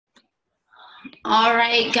All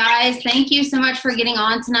right, guys, thank you so much for getting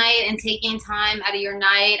on tonight and taking time out of your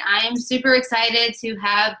night. I am super excited to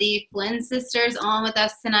have the Flynn sisters on with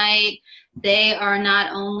us tonight. They are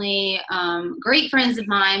not only great friends of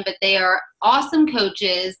mine, but they are awesome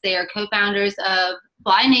coaches. They are co-founders of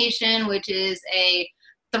Fly Nation, which is a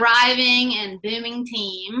thriving and booming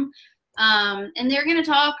team. And they're going to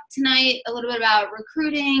talk tonight a little bit about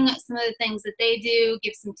recruiting, some of the things that they do,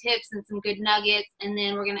 give some tips and some good nuggets, and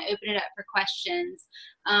then we're going to open it up for questions.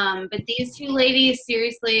 But these two ladies,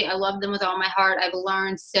 seriously, I love them with all my heart. I've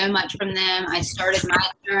learned so much from them. I started my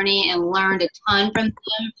journey and learned a ton from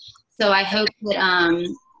them. So I hope that, I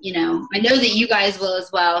know that you guys will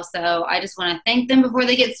as well. So I just want to thank them before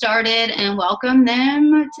they get started and welcome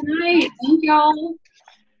them tonight. Thank y'all.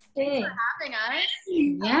 Thanks for having us.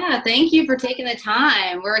 Yeah, thank you for taking the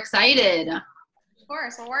time. We're excited. Of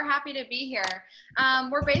course. Well, we're happy to be here.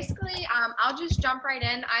 We're basically, I'll just jump right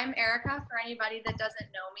in. I'm Erica for anybody that doesn't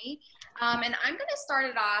know me. And I'm going to start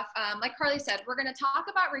it off, like Carly said, we're going to talk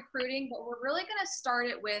about recruiting, but we're really going to start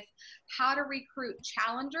it with how to recruit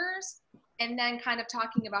challengers and then kind of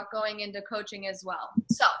talking about going into coaching as well.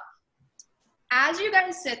 So as you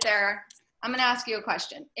guys sit there, I'm going to ask you a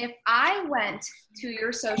question. If I went to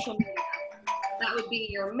your social media, that would be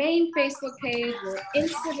your main Facebook page, your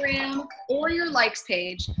Instagram, or your likes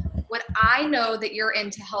page, would I know that you're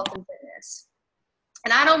into health and fitness?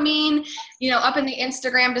 And I don't mean, up in the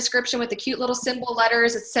Instagram description with the cute little symbol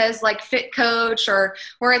letters, it says like fit coach or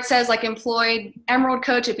where it says like employed emerald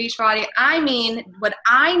coach at Beachbody. I mean, would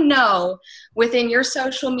I know within your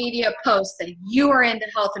social media posts that you are into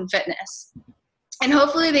health and fitness? And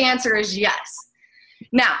hopefully the answer is yes.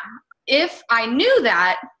 Now, if I knew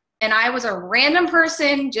that and I was a random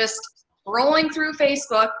person just scrolling through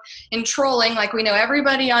Facebook and trolling like we know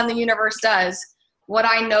everybody on the universe does, would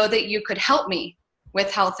I know that you could help me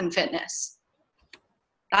with health and fitness?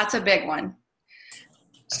 That's a big one.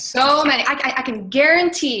 So many. I can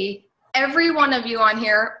guarantee every one of you on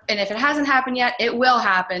here, and if it hasn't happened yet, it will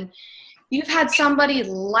happen. You've had somebody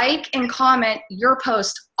like and comment your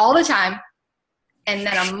post all the time, and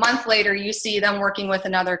then a month later you see them working with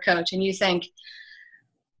another coach and you think,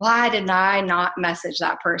 why did I not message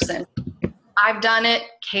that person? I've done it.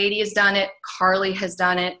 Katie has done it. Carly has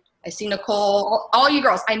done it. I see Nicole, all you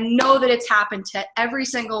girls. I know that it's happened to every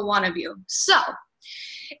single one of you. So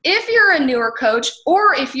if you're a newer coach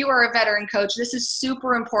or if you are a veteran coach, this is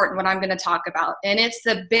super important what I'm going to talk about. And it's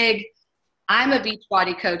the big, I'm a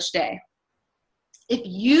Beachbody coach day. If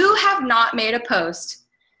you have not made a post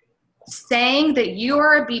saying that you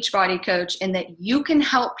are a Beachbody coach and that you can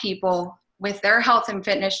help people with their health and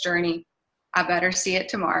fitness journey, I better see it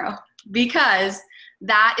tomorrow, because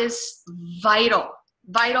that is vital,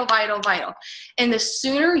 vital, vital, vital. And the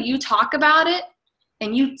sooner you talk about it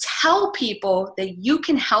and you tell people that you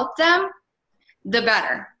can help them, the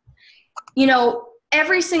better.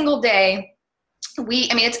 Every single day,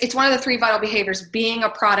 it's one of the 3 vital behaviors, being a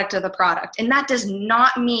product of the product. And that does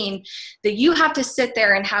not mean that you have to sit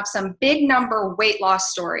there and have some big number weight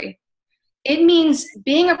loss story. It means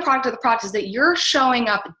being a product of the product is that you're showing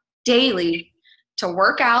up daily to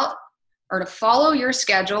work out or to follow your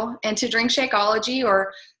schedule and to drink Shakeology,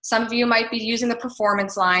 or some of you might be using the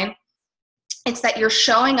performance line. It's that you're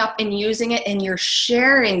showing up and using it and you're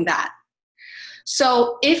sharing that.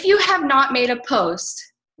 So if you have not made a post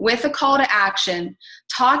with a call to action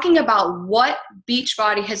talking about what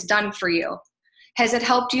Beachbody has done for you, has it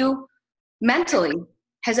helped you mentally?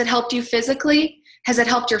 Has it helped you physically? Has it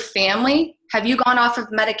helped your family? Have you gone off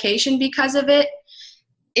of medication because of it?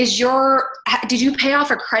 Did you pay off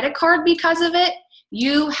a credit card because of it?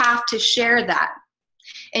 You have to share that.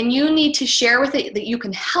 And you need to share with it that you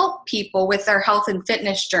can help people with their health and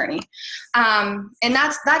fitness journey. And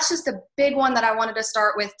that's just a big one that I wanted to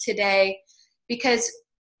start with today, because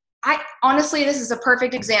honestly, this is a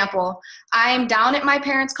perfect example. I'm down at my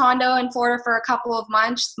parents' condo in Florida for a couple of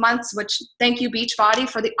months, which thank you Beachbody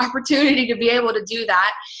for the opportunity to be able to do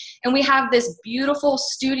that. And we have this beautiful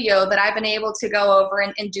studio that I've been able to go over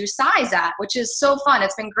and do size at, which is so fun.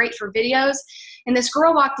 It's been great for videos. And this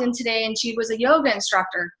girl walked in today and she was a yoga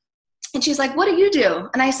instructor. And she's like, what do you do?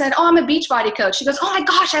 And I said, oh, I'm a Beachbody coach. She goes, oh my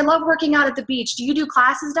gosh, I love working out at the beach. Do you do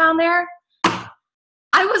classes down there?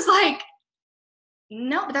 I was like,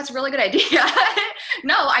 no, but that's a really good idea.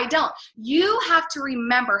 No, I don't. You have to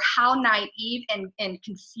remember how naive and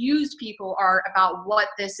confused people are about what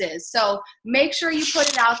this is. So make sure you put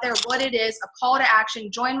it out there, what it is, a call to action,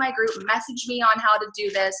 join my group, message me on how to do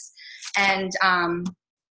this, and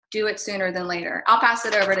do it sooner than later. I'll pass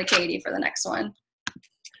it over to Katie for the next one.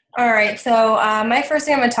 All right, so my first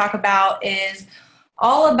thing I'm going to talk about is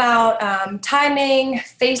all about timing,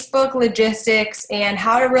 Facebook logistics, and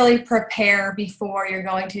how to really prepare before you're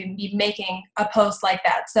going to be making a post like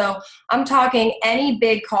that. So I'm talking any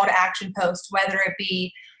big call to action post, whether it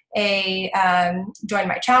be a join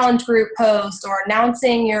my challenge group post, or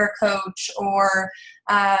announcing you're a coach, or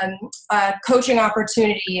a coaching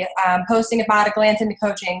opportunity, posting about a glance into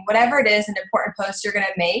coaching, whatever it is, an important post you're going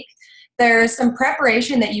to make. There's some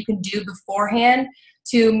preparation that you can do beforehand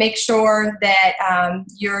to make sure that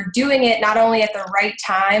you're doing it not only at the right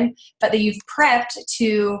time, but that you've prepped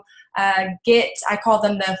to get, I call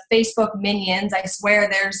them the Facebook minions. I swear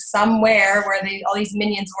there's somewhere where all these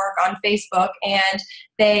minions work on Facebook, and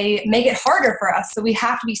they make it harder for us. So we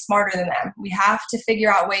have to be smarter than them. We have to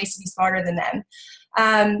figure out ways to be smarter than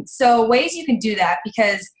them. So ways you can do that,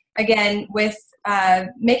 because again, with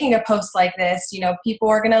making a post like this, people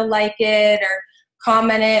are going to like it or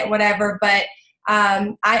comment it, whatever, but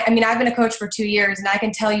I mean, I've been a coach for 2 years, and I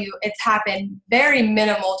can tell you it's happened very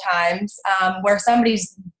minimal times where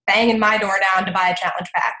somebody's banging my door down to buy a challenge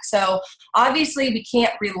pack. So obviously we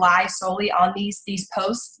can't rely solely on these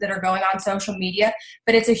posts that are going on social media,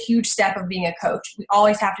 but it's a huge step of being a coach. We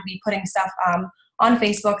always have to be putting stuff on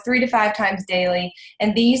Facebook 3 to 5 times daily.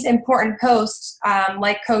 And these important posts,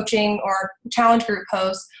 like coaching or challenge group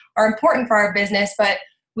posts, are important for our business, but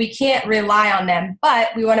we can't rely on them, but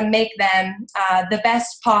we want to make them the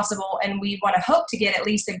best possible, and we want to hope to get at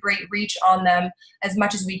least a great reach on them as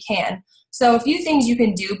much as we can. So a few things you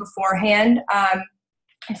can do beforehand.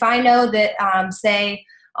 If I know that, say,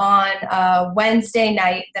 on Wednesday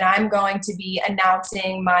night that I'm going to be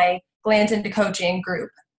announcing my Glance into Coaching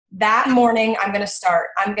group, that morning I'm going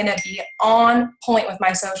to be on point with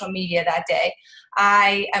my social media that day.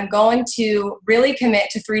 I am going to really commit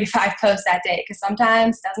to 3 to 5 posts that day, because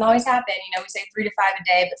sometimes it doesn't always happen. We say 3 to 5 a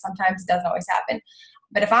day, but sometimes it doesn't always happen.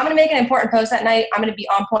 But if I'm going to make an important post that night, I'm going to be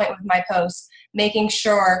on point with my posts, making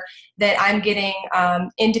sure that I'm getting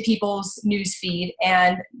into people's news feed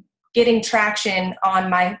and getting traction on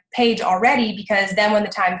my page already, because then when the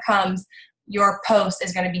time comes, your post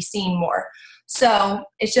is going to be seen more. So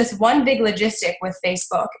it's just one big logistic with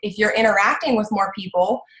Facebook. If you're interacting with more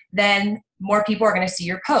people, then more people are going to see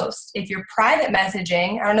your post. If you're private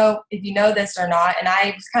messaging, I don't know if you know this or not, and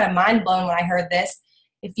I was kind of mind blown when I heard this.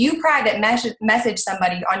 If you private message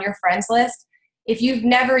somebody on your friends list, if you've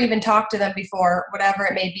never even talked to them before, whatever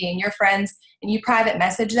it may be, and your friends, and you private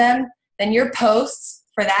message them, then your posts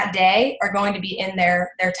for that day are going to be in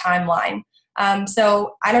their timeline.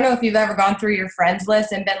 So I don't know if you've ever gone through your friends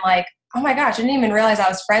list and been like, oh my gosh, I didn't even realize I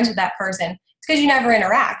was friends with that person. It's because you never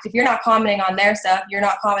interact. If you're not commenting on their stuff, you're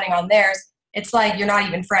not commenting on theirs, it's like you're not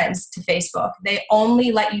even friends to Facebook. They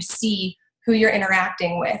only let you see who you're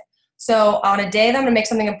interacting with. So on a day that I'm going to make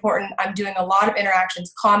something important, I'm doing a lot of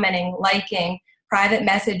interactions, commenting, liking, private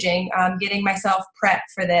messaging, getting myself prepped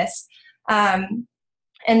for this. And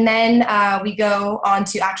then we go on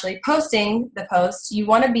to actually posting the post. You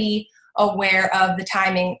want to be aware of the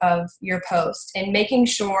timing of your post and making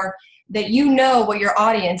sure that you know what your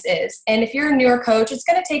audience is. And if you're a newer coach, it's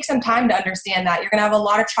going to take some time to understand that. You're going to have a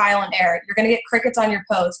lot of trial and error. You're going to get crickets on your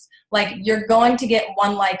post. Like, you're going to get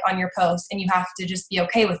 1 like on your post, and you have to just be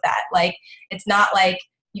okay with that. Like, it's not like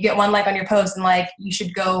you get 1 like on your post and like you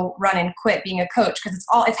should go run and quit being a coach, because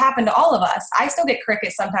it's happened to all of us. I still get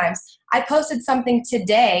crickets sometimes. I posted something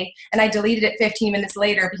today and I deleted it 15 minutes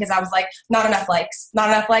later because I was like, not enough likes,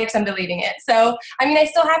 I'm deleting it. So, I mean, it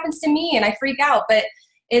still happens to me and I freak out, but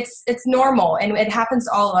it's normal, and it happens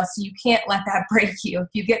to all of us. So you can't let that break you. If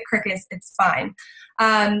you get crickets, it's fine.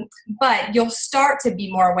 But you'll start to be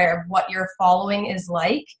more aware of what your following is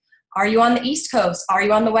like. Are you on the East Coast? Are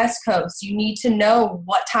you on the West Coast? You need to know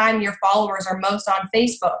what time your followers are most on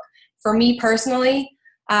Facebook. For me personally,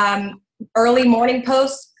 early morning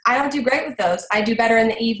posts, I don't do great with those. I do better in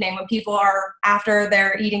the evening when people are, after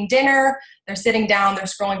they're eating dinner, they're sitting down, they're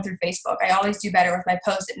scrolling through Facebook. I always do better with my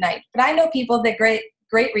posts at night. But I know people that great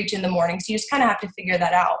reach in the morning, so you just kind of have to figure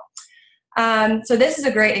that out. So this is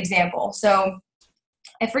a great example. So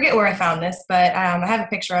I forget where I found this, but I have a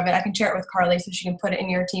picture of it. I can share it with Carly so she can put it in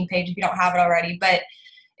your team page if you don't have it already. But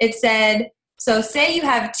it said, so say you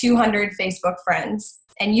have 200 Facebook friends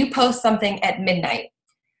and you post something at midnight.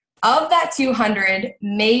 Of that 200,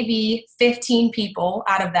 maybe 15 people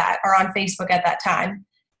out of that are on Facebook at that time.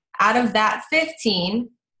 Out of that 15,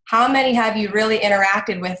 how many have you really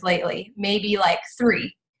interacted with lately? Maybe like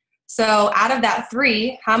 3. So out of that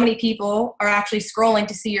 3, how many people are actually scrolling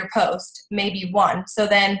to see your post? Maybe 1. So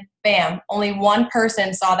then, bam, only 1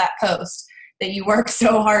 person saw that post that you worked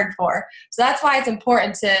so hard for. So that's why it's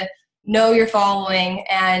important to know your following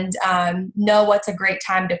and know what's a great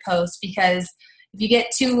time to post, because if you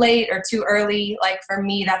get too late or too early, like for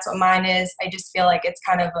me, that's what mine is. I just feel like it's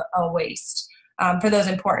kind of a waste for those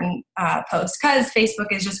important posts, because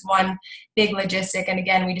Facebook is just one big logistic. And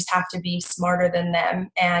again, we just have to be smarter than them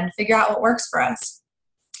and figure out what works for us.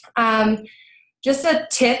 Just a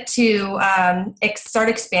tip to start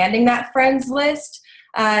expanding that friends list.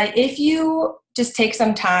 If you just take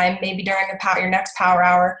some time, maybe during your next power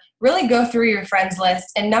hour, really go through your friends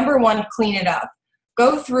list and number one, clean it up.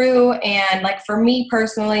 Go through and, like, for me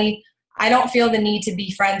personally, I don't feel the need to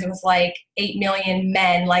be friends with like 8 million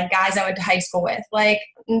men, like guys I went to high school with. Like,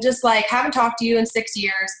 just like haven't talked to you in 6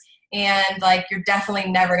 years, and like you're definitely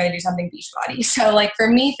never going to do something Beachbody. So like for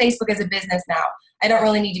me, Facebook is a business now. I don't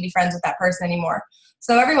really need to be friends with that person anymore.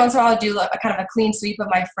 So every once in a while I'll do a kind of a clean sweep of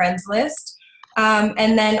my friends list.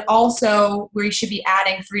 And then also we should be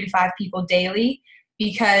adding 3 to 5 people daily,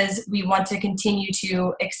 because we want to continue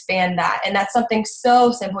to expand that. And that's something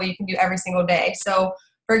so simple you can do every single day. So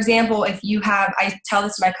for example, if you have, I tell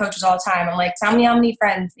this to my coaches all the time, I'm like, tell me how many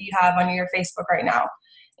friends that you have on your Facebook right now.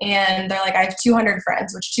 And they're like, I have 200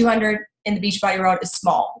 friends, which 200 in the Beachbody world is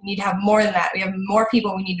small. We need to have more than that. We have more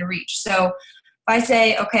people we need to reach. So if I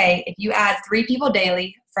say, okay, if you add 3 people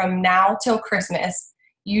daily from now till Christmas,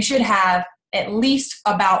 you should have at least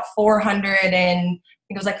about 430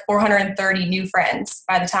 new friends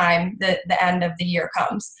by the time the end of the year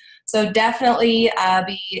comes. So definitely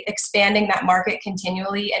be expanding that market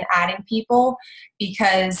continually and adding people,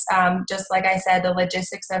 because just like I said, the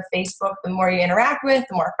logistics of Facebook, the more you interact with,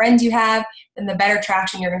 the more friends you have, then the better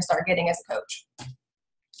traction you're going to start getting as a coach.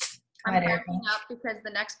 I'm cracking up because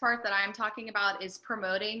the next part that I'm talking about is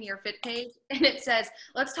promoting your fit page. And it says,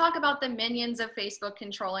 let's talk about the minions of Facebook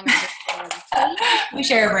controlling our page. We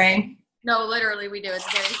share a brain. No, literally we do. It's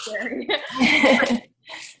very scary.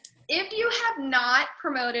 If you have not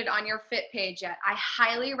promoted on your fit page yet, I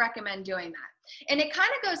highly recommend doing that. And it kind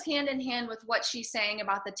of goes hand in hand with what she's saying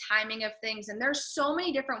about the timing of things. And there's so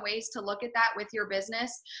many different ways to look at that with your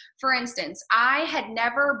business. For instance, I had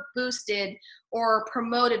never boosted or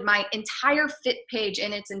promoted my entire fit page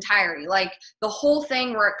in its entirety. Like the whole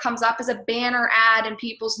thing where it comes up as a banner ad in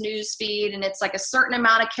people's news feed, and it's like a certain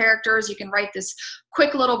amount of characters. You can write this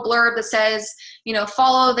quick little blurb that says, you know,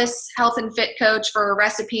 follow this health and fit coach for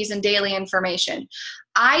recipes and daily information.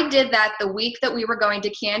 I did that the week that we were going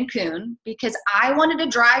to Cancun, because I wanted to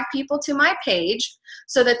drive people to my page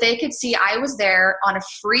so that they could see I was there on a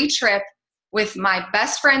free trip with my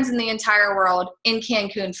best friends in the entire world in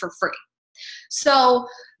Cancun for free. So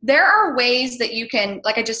there are ways that you can,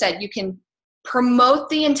 like I just said, you can promote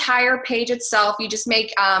the entire page itself. You just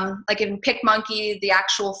make, like in PicMonkey, the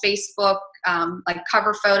actual Facebook, like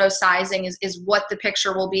cover photo sizing is what the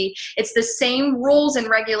picture will be. It's the same rules and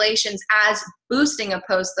regulations as boosting a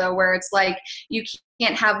post though, where it's like you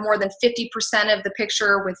can't have more than 50% of the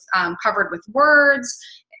picture with covered with words,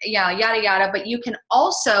 yada, yada. But you can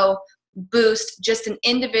also boost just an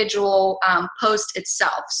individual post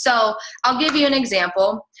itself. So I'll give you an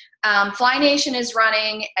example. Fly Nation is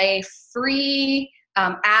running a free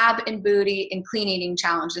ab and booty and clean eating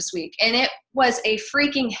challenge this week. And it was a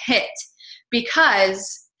freaking hit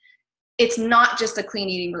because it's not just a clean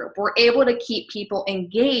eating group. We're able to keep people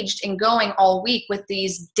engaged and going all week with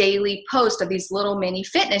these daily posts of these little mini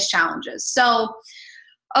fitness challenges. So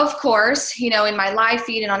of course, you know, in my live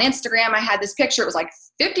feed and on Instagram, I had this picture. It was like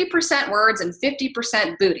 50% words and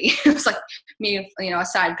 50% booty. It was like me, you know, a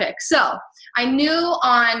side pic. So I knew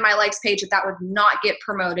on my likes page that would not get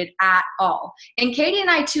promoted at all. And Katie and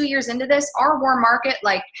I, 2 years into this, our warm market,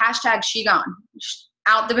 like hashtag she gone,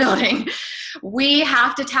 out the building. We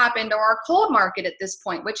have to tap into our cold market at this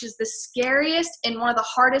point, which is the scariest and one of the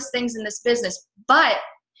hardest things in this business. But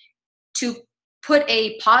to put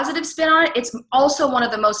a positive spin on it, it's also one of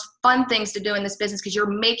the most fun things to do in this business, because you're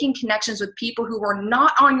making connections with people who were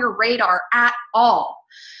not on your radar at all.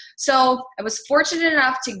 So I was fortunate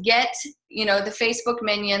enough to get, you know, the Facebook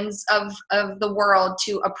minions of the world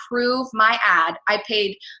to approve my ad. I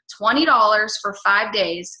paid $20 for 5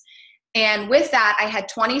 days. And with that, I had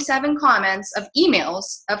 27 comments of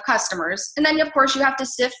emails of customers. And then, of course, you have to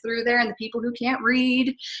sift through there and the people who can't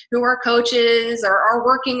read, who are coaches or are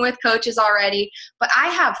working with coaches already. But I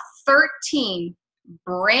have 13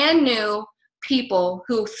 brand new people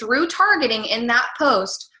who, through targeting in that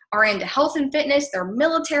post, are into health and fitness. They're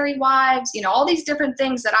military wives, you know, all these different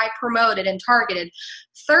things that I promoted and targeted.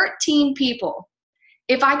 13 people.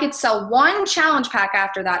 If I could sell one challenge pack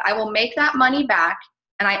after that, I will make that money back.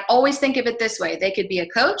 And I always think of it this way. They could be a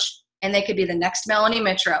coach and they could be the next Melanie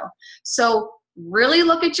Mitro. So really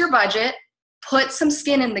look at your budget, put some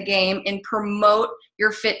skin in the game, and promote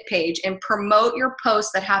your fit page and promote your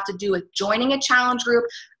posts that have to do with joining a challenge group,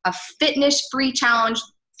 a fitness free challenge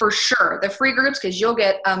for sure. The free groups, because you'll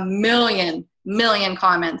get a million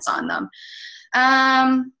comments on them.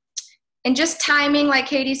 And just timing, like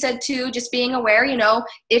Katie said too, just being aware,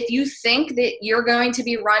 if you think that you're going to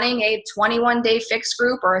be running a 21-day fixed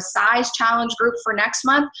group or a size challenge group for next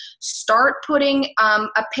month, start putting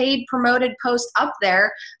a paid promoted post up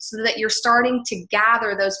there so that you're starting to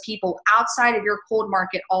gather those people outside of your cold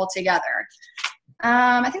market altogether.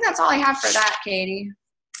 I think that's all I have for that, Katie.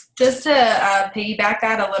 Just to piggyback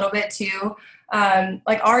that a little bit too,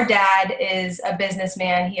 like our dad is a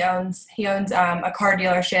businessman. He owns a car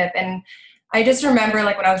dealership, and I just remember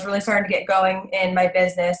like when I was really starting to get going in my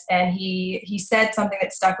business, and he said something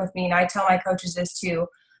that stuck with me, and I tell my coaches this too.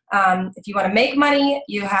 If you want to make money,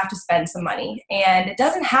 you have to spend some money, and it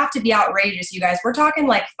doesn't have to be outrageous, you guys. We're talking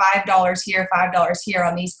like $5 here, $5 here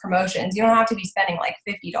on these promotions. You don't have to be spending like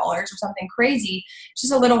 $50 or something crazy. It's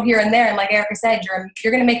just a little here and there. And like Erica said,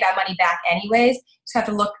 you're going to make that money back anyways. Just have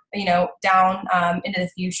to look, down into the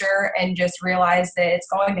future and just realize that it's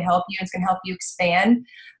going to help you. It's going to help you expand.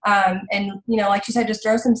 And like you said, just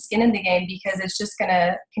throw some skin in the game, because it's just going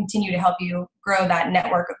to continue to help you grow that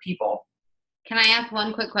network of people. Can I ask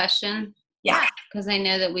one quick question? Yeah. Because I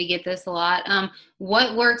know that we get this a lot.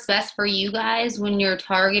 What works best for you guys when you're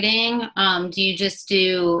targeting? Do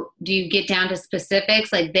you get down to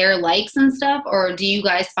specifics like their likes and stuff? Or do you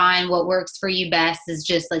guys find what works for you best is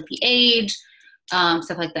just like the age,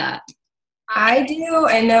 stuff like that? I do.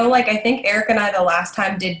 I know, I think Erica and I the last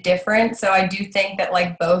time did different. So I do think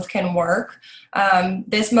that both can work.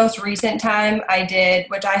 This most recent time I did,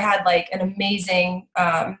 which I had an amazing,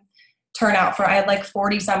 turnout for. I had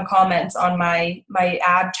 40 some comments on my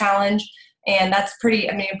ab challenge, and that's a pretty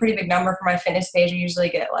big number for my fitness page. I usually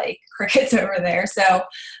get crickets over there. So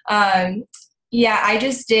I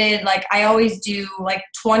just did I always do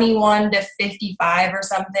 21 to 55 or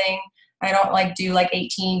something. I don't do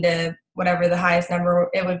 18 to whatever the highest number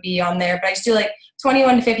it would be on there, but I just do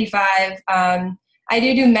 21 to 55. I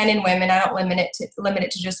do men and women. I don't limit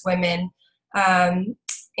it to just women.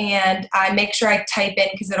 And I make sure I type in,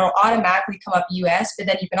 because it'll automatically come up US, but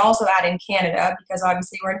then you can also add in Canada, because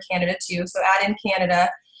obviously we're in Canada too. So add in Canada.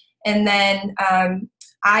 And then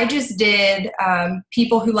I just did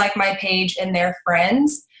people who like my page and their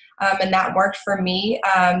friends, and that worked for me.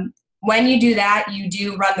 When you do that, you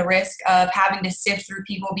do run the risk of having to sift through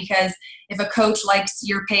people, because if a coach likes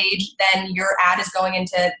your page, then your ad is going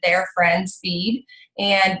into their friend's feed,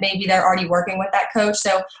 and maybe they're already working with that coach.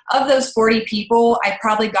 So of those 40 people, I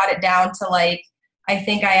probably got it down to I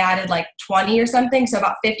think I added 20 or something. So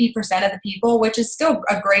about 50% of the people, which is still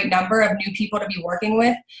a great number of new people to be working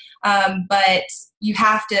with. But you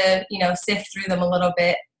have to, sift through them a little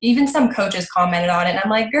bit. Even some coaches commented on it, and I'm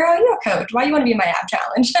like, girl, you're a coach. Why do you want to be in my app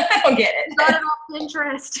challenge? I don't get it. Got it off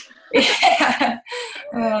Pinterest. Yeah.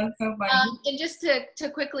 Oh, so funny. And just to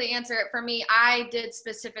quickly answer it for me, I did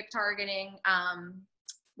specific targeting,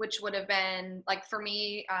 which would have been for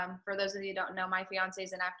me, for those of you who don't know, my fiance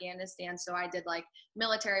is in Afghanistan. So I did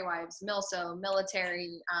military wives, MILSO,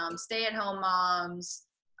 military, stay-at-home moms.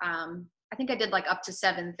 I think I did up to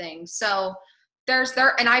 7 things. So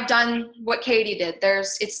and I've done what Katie did.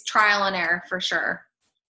 It's trial and error for sure.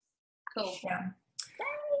 Cool. Yeah.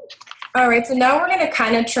 All right, so now we're going to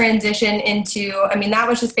kind of transition into, that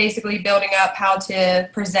was just basically building up how to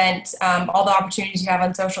present all the opportunities you have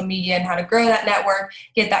on social media and how to grow that network,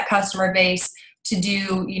 get that customer base to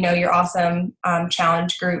do, your awesome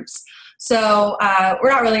challenge groups. So we're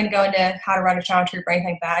not really going to go into how to run a challenge group or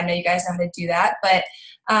anything like that. I know you guys know how to do that, but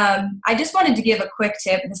I just wanted to give a quick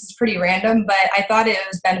tip. This is pretty random, but I thought it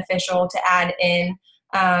was beneficial to add in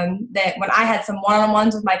that when I had some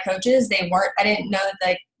one-on-ones with my coaches, I didn't know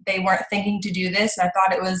that they weren't thinking to do this, and I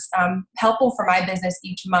thought it was helpful for my business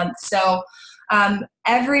each month. So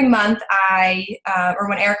every month or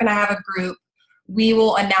when Eric and I have a group, we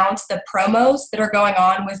will announce the promos that are going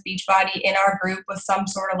on with Beachbody in our group with some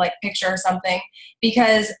sort of picture or something,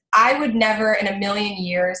 because I would never in a million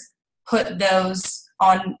years put those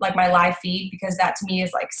on my live feed, because that to me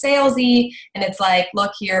is salesy, and it's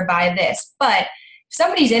look here, buy this. But if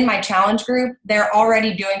somebody's in my challenge group, they're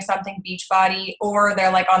already doing something Beachbody, or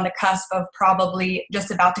they're on the cusp of probably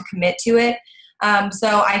just about to commit to it.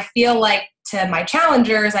 So I feel to my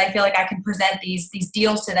challengers, I feel I can present these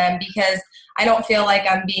deals to them, because I don't feel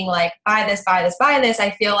I'm being buy this, buy this, buy this. I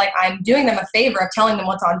feel I'm doing them a favor of telling them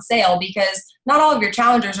what's on sale, because not all of your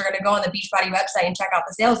challengers are going to go on the Beachbody website and check out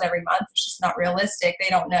the sales every month. It's just not realistic. They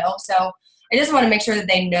don't know. So I just want to make sure that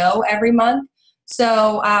they know every month.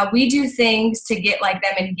 So we do things to get like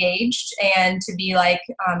them engaged and to be like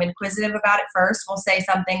inquisitive about it first. We'll say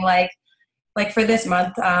something like for this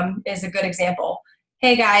month is a good example.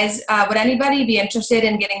 Hey guys, would anybody be interested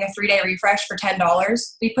in getting a 3-day refresh for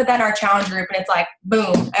 $10? We put that in our challenge group and it's like,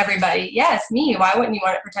 boom, everybody, yes, me, why wouldn't you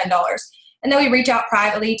want it for $10? And then we reach out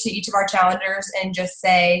privately to each of our challengers and just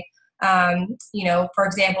say, for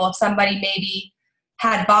example, if somebody maybe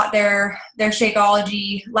had bought their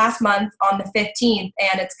Shakeology last month on the 15th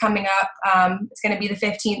and it's coming up, it's going to be the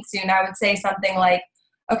 15th soon, I would say something like,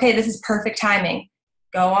 okay, this is perfect timing.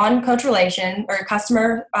 Go on Coach Relation or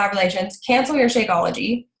Customer Relations, cancel your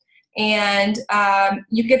Shakeology, and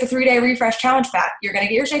you get the 3-day refresh challenge pack. You're going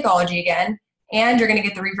to get your Shakeology again, and you're going to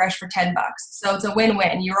get the refresh for $10. So it's a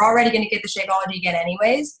win-win. You're already going to get the Shakeology again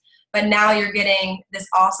anyways, but now you're getting this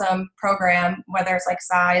awesome program, whether it's like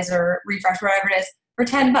size or refresh, whatever it is, for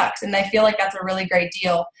 $10. And I feel like that's a really great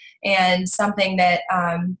deal and something that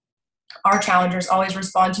our challengers always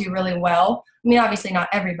respond to really well. I mean, obviously not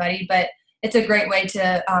everybody, but it's a great way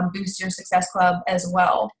to boost your Success Club as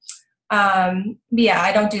well. Yeah,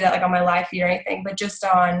 I don't do that like on my live feed or anything, but just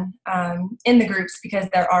on in the groups because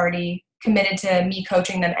they're already committed to me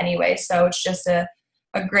coaching them anyway. So it's just a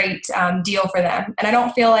great deal for them. And I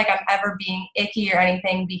don't feel like I'm ever being icky or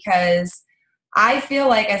anything because I feel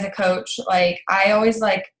like as a coach, like I always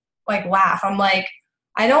like laugh. I'm like,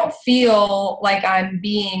 I don't feel like I'm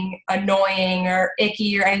being annoying or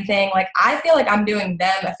icky or anything. Like, I feel like I'm doing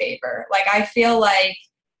them a favor. Like, I feel like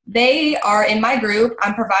they are in my group.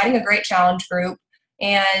 I'm providing a great challenge group,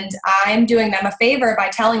 and I'm doing them a favor by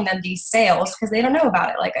telling them these sales because they don't know about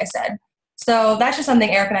it, like I said. So that's just something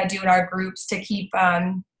Eric and I do in our groups to keep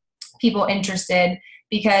people interested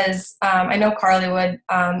because I know Carly would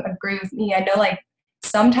agree with me. I know, like,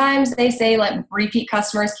 sometimes they say like repeat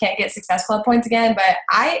customers can't get Success Club points again, but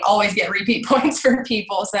I always get repeat points for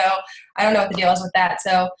people. So I don't know what the deal is with that.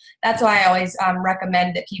 So that's why I always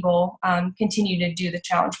recommend that people continue to do the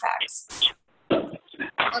challenge packs. Okay,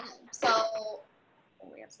 so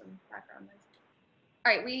we have some background noise.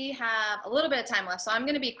 All right, we have a little bit of time left, so I'm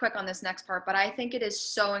going to be quick on this next part, but I think it is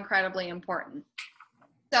so incredibly important.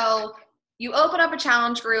 So you open up a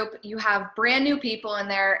challenge group, you have brand new people in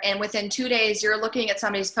there, and within 2 days, you're looking at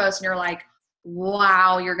somebody's post and you're like,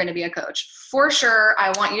 wow, you're going to be a coach. For sure,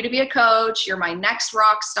 I want you to be a coach. You're my next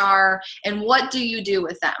rock star. And what do you do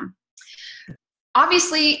with them?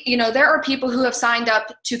 Obviously, there are people who have signed up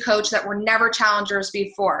to coach that were never challengers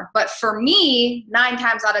before. But for me, 9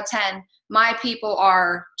 times out of 10, my people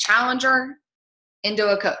are challenger into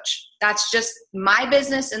a coach. That's just my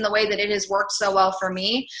business and the way that it has worked so well for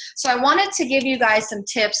me. So I wanted to give you guys some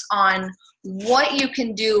tips on what you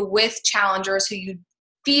can do with challengers who you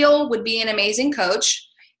feel would be an amazing coach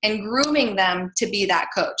and grooming them to be that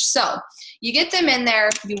coach. So you get them in there.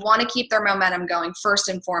 You want to keep their momentum going first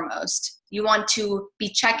and foremost. You want to be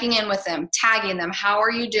checking in with them, tagging them. How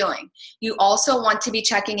are you doing? You also want to be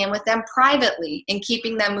checking in with them privately and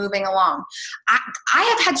keeping them moving along. I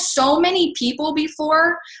have had so many people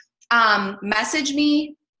before message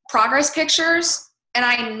me progress pictures, and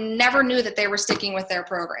I never knew that they were sticking with their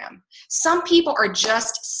program. Some people are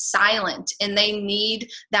just silent and they need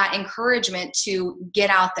that encouragement to get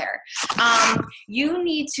out there. You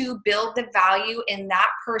need to build the value in that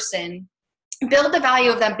person, build the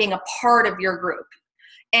value of them being a part of your group.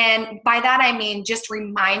 And by that, I mean just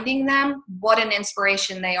reminding them what an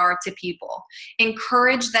inspiration they are to people.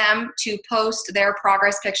 Encourage them to post their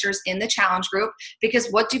progress pictures in the challenge group, because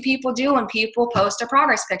what do people do when people post a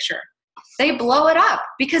progress picture? They blow it up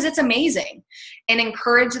because it's amazing. And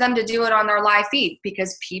encourage them to do it on their live feed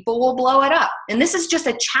because people will blow it up. And this is just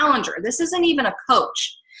a challenger. This isn't even a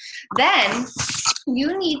coach. Then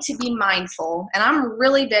you need to be mindful, and I'm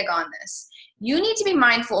really big on this. You need to be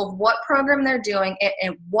mindful of what program they're doing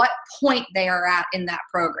and what point they are at in that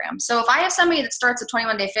program. So if I have somebody that starts a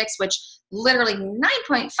 21-day fix, which literally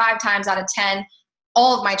 9.5 times out of 10,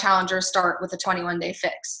 all of my challengers start with a 21-day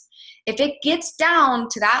fix. If it gets down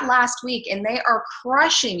to that last week and they are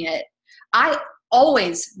crushing it, I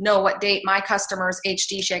always know what date my customer's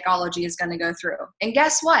HD Shakeology is going to go through. And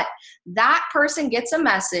guess what? That person gets a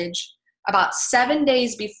message about 7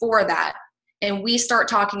 days before that, and we start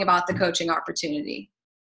talking about the coaching opportunity,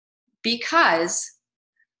 because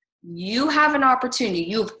you have an opportunity.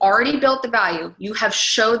 You've already built the value. You have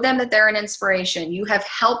showed them that they're an inspiration. You have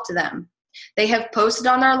helped them. They have posted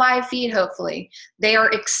on their live feed, hopefully. They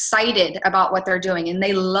are excited about what they're doing, and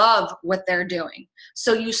they love what they're doing.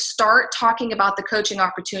 So you start talking about the coaching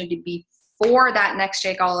opportunity before that next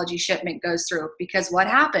Shakeology shipment goes through, because what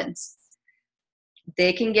happens?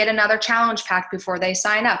 They can get another challenge pack before they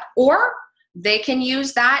sign up. Or they can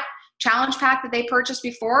use that challenge pack that they purchased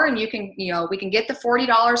before, and you can, we can get the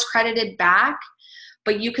 $40 credited back,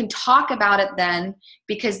 but you can talk about it then,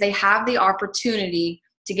 because they have the opportunity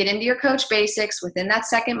to get into your coach basics within that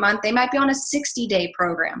second month. They might be on a 60-day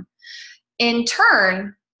program. In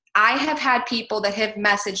turn, I have had people that have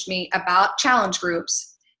messaged me about challenge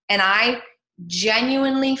groups, and I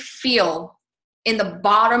genuinely feel in the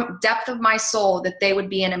bottom depth of my soul that they would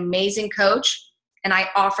be an amazing coach, and I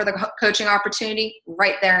offer the coaching opportunity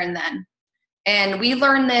right there and then. And we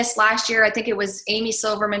learned this last year. I think it was Amy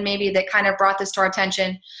Silverman maybe that kind of brought this to our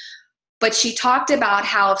attention. But she talked about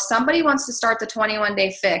how if somebody wants to start the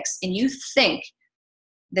 21-day fix and you think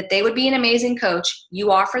that they would be an amazing coach,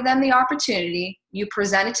 you offer them the opportunity, you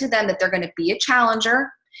present it to them that they're going to be a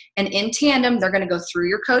challenger, and in tandem, they're going to go through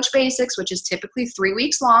your coach basics, which is typically 3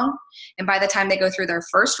 weeks long. And by the time they go through their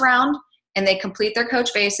first round and they complete their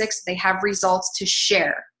coach basics, they have results to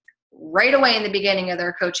share right away in the beginning of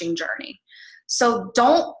their coaching journey. So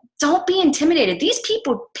don't be intimidated. These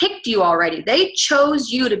people picked you already. They chose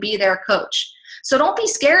you to be their coach. So don't be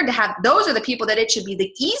scared to have, those are the people that it should be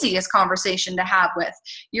the easiest conversation to have with.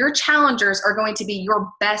 Your challengers are going to be your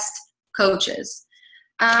best coaches.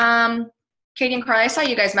 Katie and Carly, I saw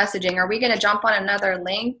you guys messaging. Are we going to jump on another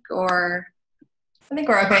link, or? I think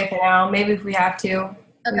we're okay for now. Maybe if we have to.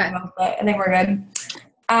 Okay. But I think we're good.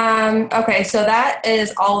 Okay, so that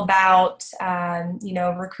is all about,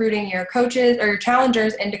 recruiting your coaches or your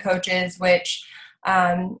challengers into coaches, which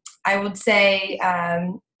I would say I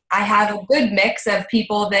have a good mix of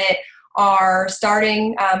people that are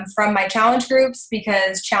starting from my challenge groups,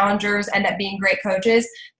 because challengers end up being great coaches.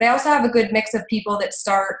 But I also have a good mix of people that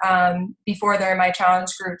start before they're in my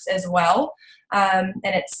challenge groups as well. And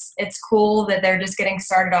it's cool that they're just getting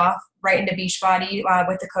started off right into Beachbody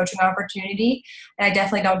with the coaching opportunity. And I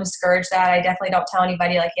definitely don't discourage that. I definitely don't tell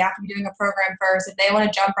anybody, like, you have to be doing a program first. If they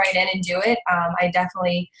want to jump right in and do it, I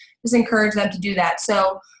definitely just encourage them to do that.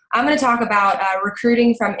 So I'm going to talk about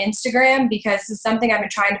recruiting from Instagram, because this is something I've been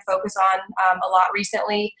trying to focus on a lot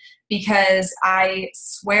recently, because I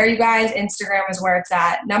swear, you guys, Instagram is where it's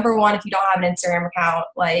at. Number one, if you don't have an Instagram account,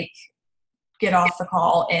 get off the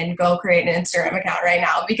call and go create an Instagram account right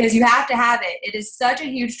now, because you have to have it. It is such a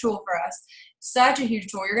huge tool for us. Such a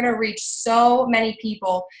huge tool. You're going to reach so many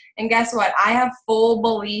people. And guess what? I have full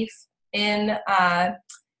belief in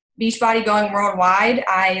Beachbody going worldwide.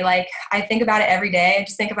 I think about it every day. I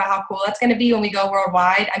just think about how cool that's going to be when we go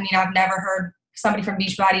worldwide. I mean, I've never heard somebody from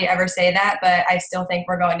Beachbody ever say that, but I still think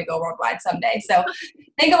we're going to go worldwide someday. So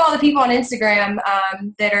think of all the people on Instagram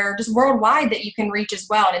that are just worldwide that you can reach as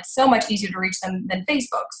well. And it's so much easier to reach them than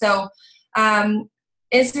Facebook. So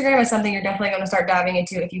Instagram is something you're definitely going to start diving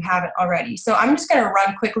into if you haven't already. So I'm just going to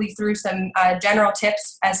run quickly through some general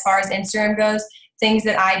tips as far as Instagram goes, things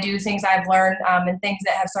that I do, things I've learned, and things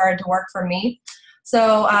that have started to work for me.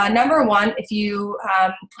 So number one, if you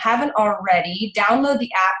haven't already, download the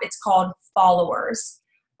app. It's called Followers.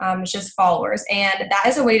 It's just Followers. And that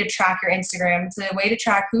is a way to track your Instagram. It's a way to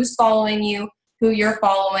track who's following you, who you're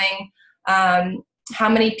following, how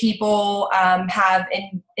many people have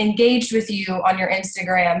engaged with you on your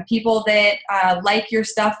Instagram, people that like your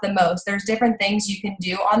stuff the most. There's different things you can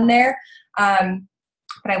do on there.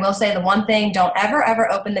 But I will say the one thing, don't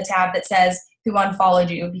ever open the tab that says who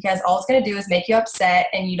unfollowed you, because all it's going to do is make you upset,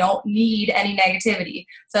 and you don't need any negativity.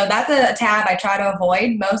 So that's a tab I try to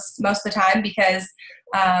avoid most of the time, because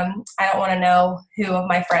I don't want to know who of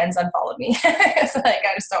my friends unfollowed me. It's I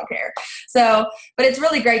just don't care. So, but it's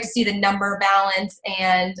really great to see the number balance,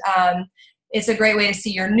 and it's a great way to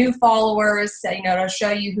see your new followers. It'll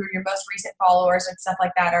show you who your most recent followers and stuff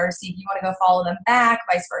like that are, to see if you want to go follow them back,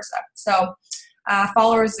 vice versa. So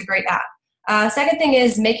Followers is a great app. Second thing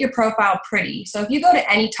is make your profile pretty. So if you go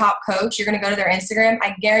to any top coach, you're going to go to their Instagram.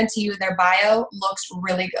 I guarantee you their bio looks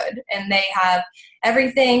really good, and they have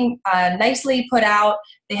everything nicely put out.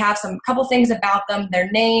 They have couple things about them,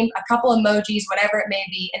 their name, a couple emojis, whatever it may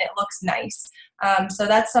be, and it looks nice. So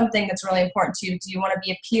that's something that's really important too, because you want to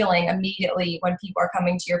be appealing immediately when people are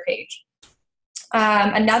coming to your page.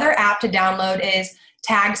 Another app to download is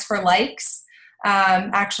Tags for Likes.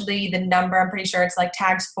 Actually, the number, I'm pretty sure it's like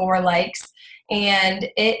Tags for Likes. And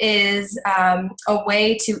it is a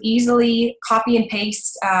way to easily copy and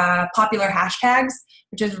paste popular hashtags,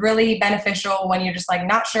 which is really beneficial when you're just like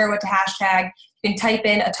not sure what to hashtag. You can type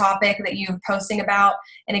in a topic that you're posting about,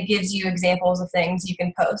 and it gives you examples of things you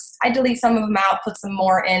can post. I delete some of them out, put some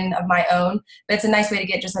more in of my own, but it's a nice way to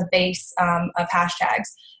get just a base of hashtags.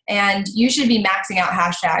 And you should be maxing out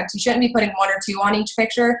hashtags. You shouldn't be putting 1 or 2 on each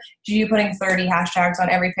picture. You should be putting 30 hashtags on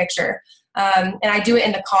every picture. And I do it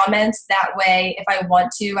in the comments. That way, if I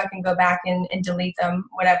want to, I can go back and delete them,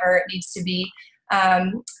 whatever it needs to be.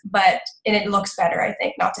 But it looks better, I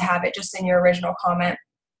think, not to have it just in your original comment.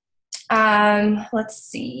 Let's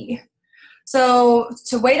see. So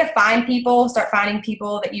to way to find people, start finding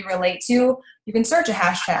people that you relate to, you can search a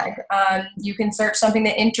hashtag. You can search something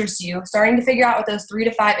that interests you, starting to figure out what those 3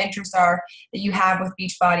 to 5 interests are that you have with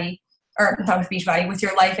Beachbody, or not with Beachbody, with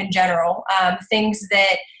your life in general. Things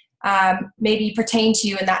that maybe pertain to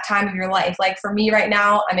you in that time of your life. Like for me right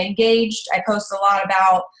now, I'm engaged. I post a lot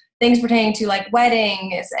about things pertaining to like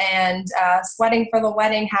weddings and sweating for the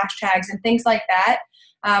wedding hashtags and things like that.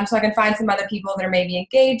 So I can find some other people that are maybe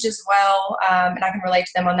engaged as well, and I can relate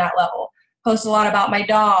to them on that level. Post a lot about my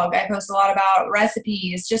dog. I post a lot about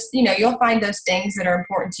recipes. Just, you'll find those things that are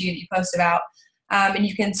important to you that you post about, and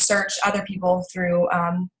you can search other people through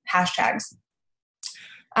hashtags.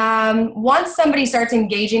 Once somebody starts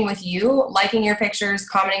engaging with you, liking your pictures,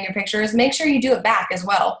 commenting your pictures, make sure you do it back as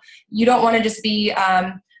well. You don't want to just be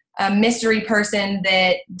a mystery person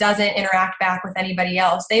that doesn't interact back with anybody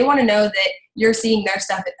else. They want to know that you're seeing their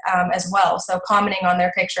stuff as well. So commenting on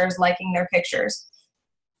their pictures, liking their pictures.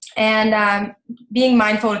 And being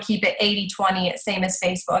mindful to keep it 80-20, same as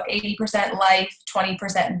Facebook, 80% life,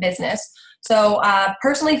 20% business. So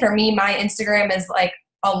personally for me, my Instagram is like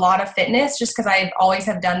a lot of fitness just because I always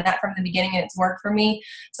have done that from the beginning and it's worked for me.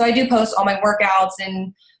 So I do post all my workouts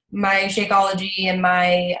and my Shakeology and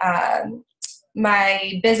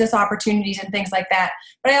my business opportunities and things like that.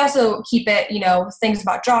 But I also keep it, things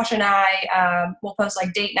about Josh and I, we'll post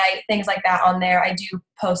like date night, things like that on there. I do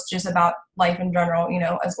post just about life in general,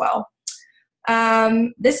 as well.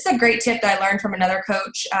 This is a great tip that I learned from another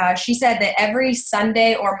coach. She said that every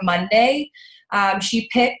Sunday or Monday, she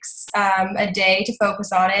picks a day to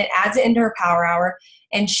focus on it, adds it into her power hour,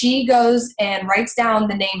 and she goes and writes down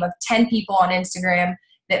the name of 10 people on Instagram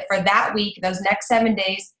that for that week, those next 7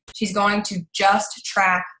 days, she's going to just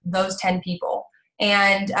track those 10 people.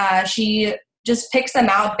 And she just picks them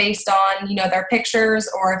out based on, their pictures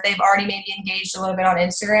or if they've already maybe engaged a little bit on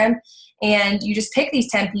Instagram. And you just pick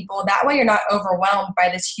these 10 people. That way you're not overwhelmed by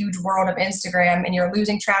this huge world of Instagram and you're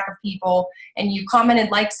losing track of people and you comment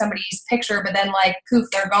and like somebody's picture, but then like, poof,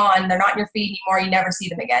 they're gone. They're not in your feed anymore. You never see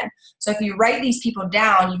them again. So if you write these people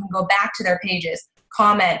down, you can go back to their pages,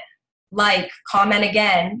 comment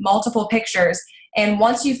again, multiple pictures. And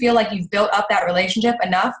once you feel like you've built up that relationship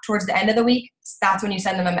enough towards the end of the week, that's when you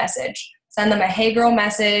send them a message. Send them a hey girl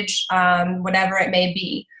message, whatever it may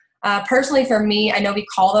be. Personally for me, I know we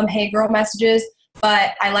call them hey girl messages,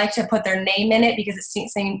 but I like to put their name in it because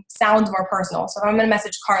it sounds more personal. So if I'm going to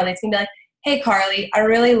message Carly, it's going to be like, hey Carly, I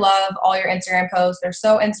really love all your Instagram posts. They're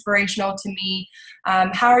so inspirational to me.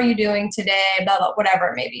 How are you doing today? Blah, blah, whatever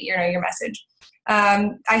it may be, your message.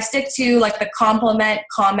 I stick to like the compliment,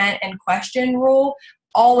 comment, and question rule,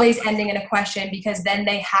 always ending in a question because then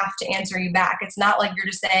they have to answer you back. It's not like you're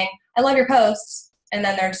just saying, I love your posts. And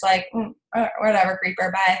then they're just like, whatever,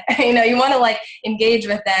 creeper, bye. You want to like engage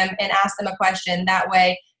with them and ask them a question. That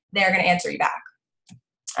way they're going to answer you back.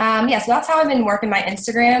 So that's how I've been working my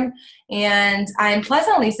Instagram. And I'm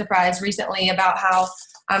pleasantly surprised recently about how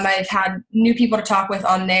I've had new people to talk with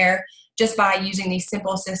on there just by using these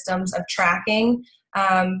simple systems of tracking,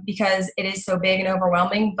 because it is so big and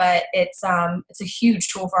overwhelming, but it's a huge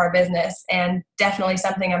tool for our business and definitely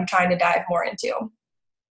something I'm trying to dive more into.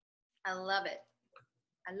 I love it.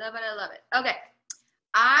 I love it. I love it. Okay.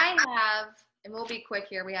 I have, and we'll be quick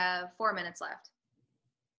here. We have 4 minutes left.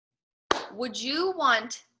 Would you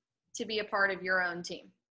want to be a part of your own team?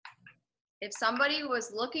 If somebody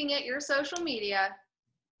was looking at your social media,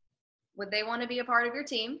 would they want to be a part of your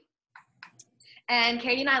team? And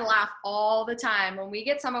Katie and I laugh all the time. When we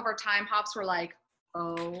get some of our time hops, we're like,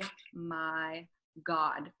 oh my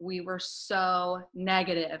God, we were so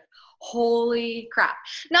negative. Holy crap.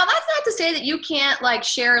 Now, that's not to say that you can't like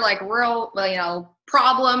share like real,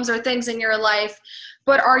 problems or things in your life,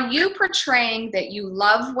 but are you portraying that you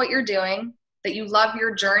love what you're doing, that you love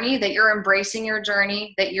your journey, that you're embracing your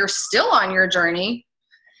journey, that you're still on your journey,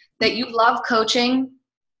 that you love coaching?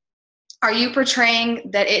 Are you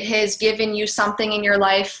portraying that it has given you something in your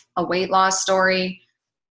life, a weight loss story,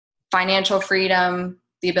 financial freedom,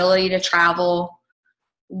 the ability to travel?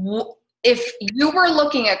 If you were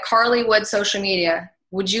looking at Carly Wood's social media,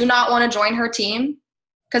 would you not want to join her team?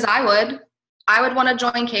 Because I would. I would want to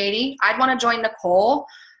join Katie. I'd want to join Nicole.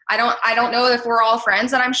 I don't know if we're all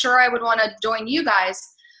friends, and I'm sure I would want to join you guys.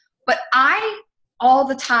 But I all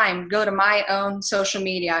the time go to my own social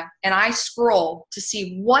media and I scroll to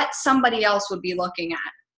see what somebody else would be looking at.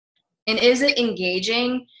 And is it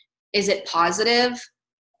engaging? Is it positive?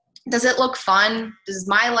 Does it look fun? Does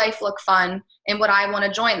my life look fun? And would I want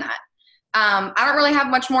to join that? I don't really have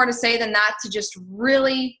much more to say than that, to just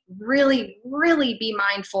really, really, really be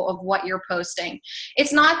mindful of what you're posting.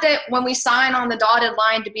 It's not that when we sign on the dotted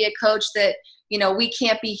line to be a coach that, we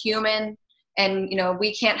can't be human and,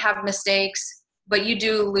 we can't have mistakes, but you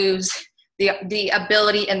do lose the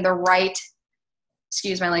ability and the right,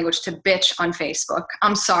 excuse my language, to bitch on Facebook.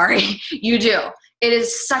 I'm sorry. You do. It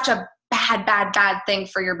is such a bad thing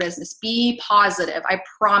for your business. Be positive. I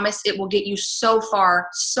promise it will get you so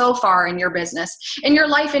far in your business, in your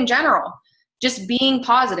life in general. Just being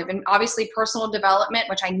positive, and obviously personal development,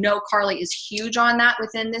 which I know Carly is huge on that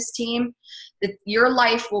within this team. That your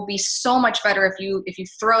life will be so much better if you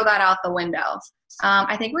throw that out the window.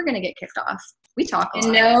 I think we're going to get kicked off. We talk a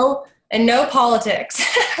lot. And no politics.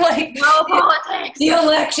 Like, no politics. The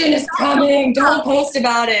election is coming. Don't post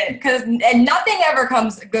about it, and nothing ever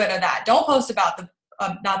comes good of that. Don't post about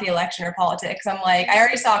not the election or politics. I'm like, I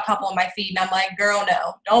already saw a couple on my feed, and I'm like, girl,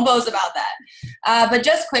 no, don't post about that. But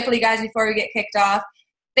just quickly, guys, before we get kicked off,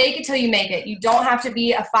 fake it till you make it. You don't have to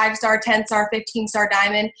be a 5-star, 10-star, 15-star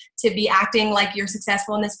diamond to be acting like you're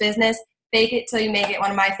successful in this business. Fake it till you make it. One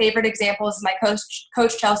of my favorite examples is my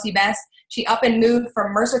coach Chelsea Best. She up and moved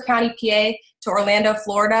from Mercer County, PA to Orlando,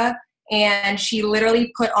 Florida, and she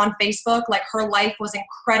literally put on Facebook like her life was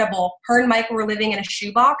incredible. Her and Michael were living in a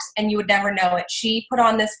shoebox, and you would never know it. She put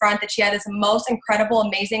on this front that she had this most incredible,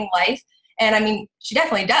 amazing life, and I mean, she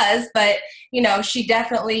definitely does, but, she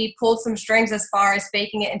definitely pulled some strings as far as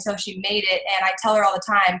faking it until she made it, and I tell her all the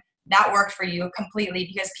time, that worked for you completely,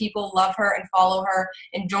 because people love her and follow her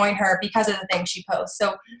and join her because of the things she posts.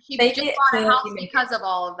 So she just bought a house because of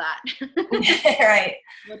all of that. Right.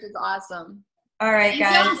 Which is awesome. All right,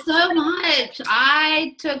 guys. Thank y'all so much.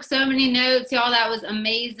 I took so many notes, y'all. That was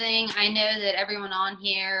amazing. I know that everyone on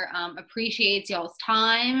here appreciates y'all's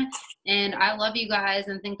time, and I love you guys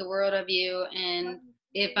and think the world of you. And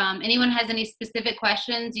if anyone has any specific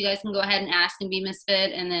questions, you guys can go ahead and ask in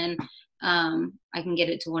BMissFit, and then I can get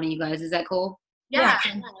it to one of you guys. Is that cool? Yeah.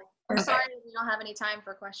 I'm sorry we don't have any time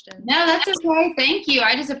for questions. No, that's okay. Thank you.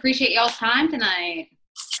 I just appreciate y'all's time tonight.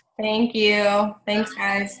 Thank you. Thanks,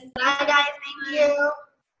 guys. Bye, guys. Thank you.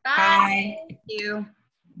 Bye. Bye. Thank you.